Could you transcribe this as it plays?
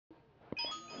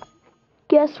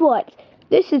guess what?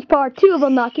 This is part 2 of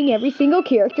unlocking every single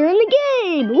character in the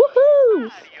game! Woohoo!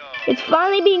 It's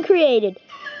finally being created.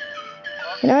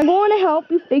 And I'm going to help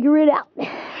you figure it out.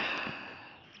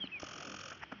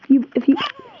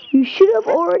 You should have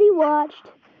already watched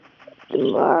the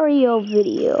Mario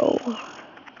video.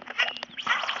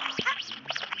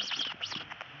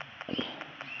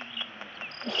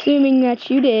 Assuming that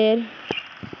you did,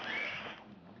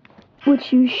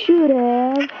 which you should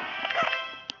have.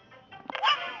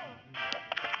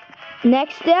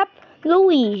 Next step,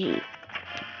 Luigi.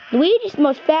 Luigi's the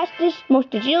most fastest,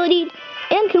 most agility,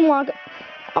 and can walk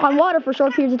on water for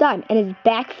short periods of time. And his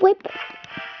backflip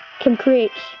can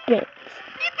create spins.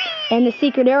 And the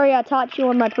secret area I taught you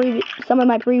on some of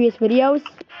my previous videos,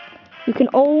 you can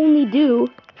only do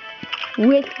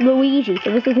with Luigi.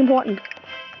 So this is important.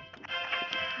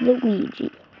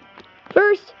 Luigi.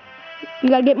 First, you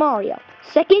gotta get Mario.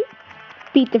 Second,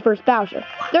 beat the first Bowser.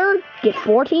 Third, get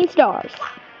 14 stars,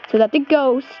 so that the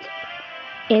ghost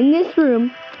in this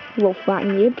room will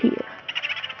finally appear.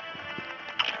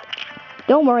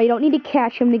 Don't worry, you don't need to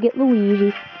catch him to get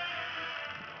Luigi.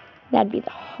 That'd be the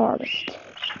hardest.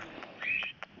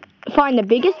 Find the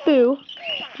biggest Boo,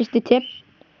 just a tip.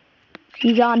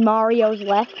 He's on Mario's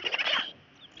left.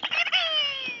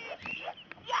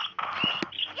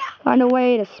 Find a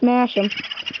way to smash him.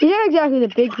 He's not exactly the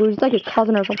big Boo, he's like his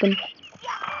cousin or something.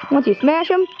 Once you smash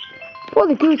him, before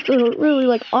the goose will really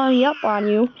like army up on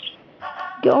you,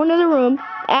 go into the room.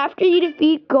 After you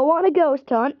defeat, go on a ghost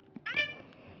hunt.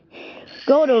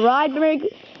 Go to ride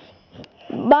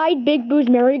Big Boo's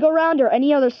merry-go-round or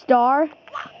any other star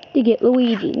to get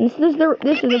Luigi. And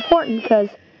this is important because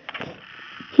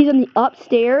he's on the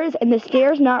upstairs, and the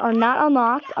stairs are not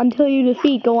unlocked until you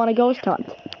defeat Go on a Ghost Hunt.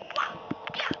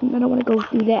 And I don't want to go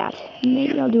through that.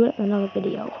 Maybe I'll do it in another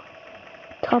video.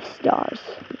 Tough stars.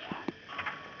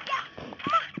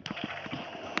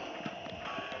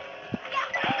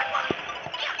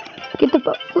 Get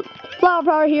the flower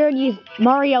power here and use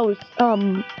Mario's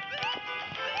fatness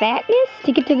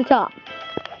to get to the top.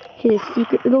 To the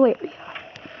secret little area.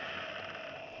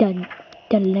 Dun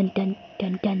dun dun dun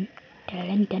dun dun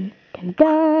dun dun dun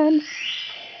dun.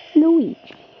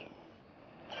 Luigi.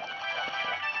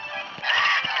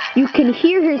 You can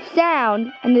hear his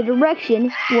sound and the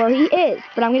direction where he is,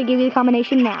 but I'm going to give you the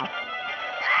combination now.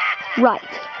 Right.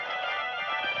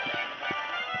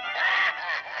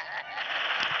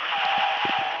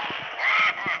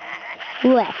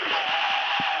 Left.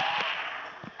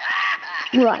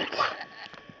 Right.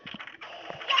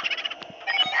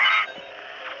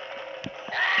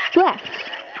 Left.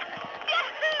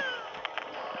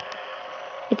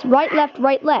 It's right, left,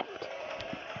 right, left.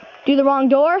 Do the wrong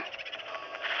door,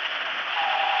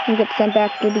 and get sent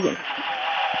back to the beginning.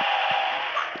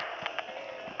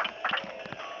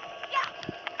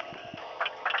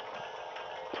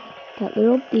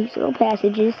 These little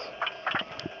passages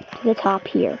to the top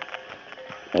here.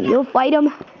 And you'll fight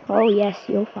him. Oh yes,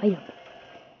 you'll fight him.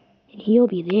 And he'll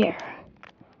be there.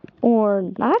 Or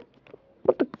not.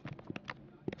 What the?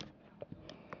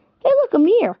 Hey look, a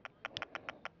mirror.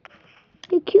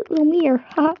 You cute little mirror.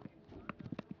 Haha.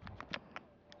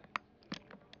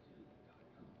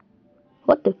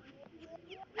 What the?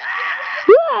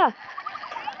 Yeah!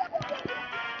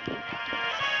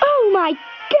 Oh my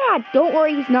god! Don't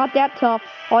worry, he's not that tough.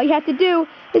 All you have to do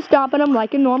is stomp on him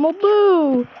like a normal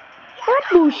Boo. Not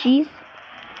Booshies.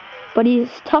 But he's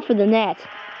tougher than that.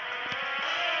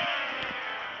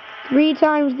 3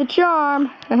 times the charm.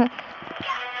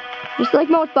 Just like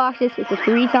most boxes, it's a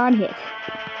 3-time hit.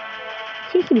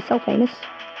 Seems to be so famous.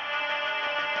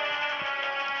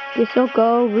 This'll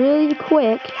go really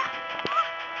quick.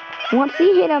 Once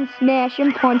you hit him, smash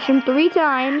him, punch him 3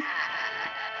 times.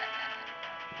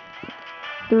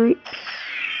 The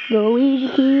Luigi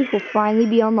key will finally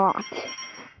be unlocked.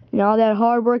 And all that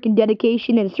hard work and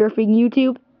dedication and surfing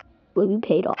YouTube will be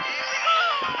paid off.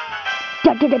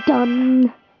 Dun dun dun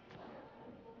dun!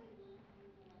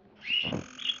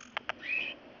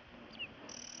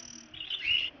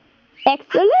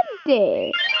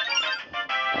 Excelente!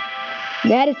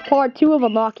 That is part 2 of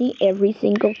unlocking every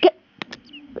single kit.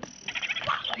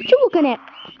 What you looking at?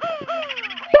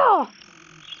 Oh!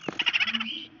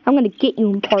 I'm gonna get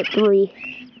you in part 3.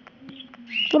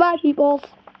 Goodbye, peoples.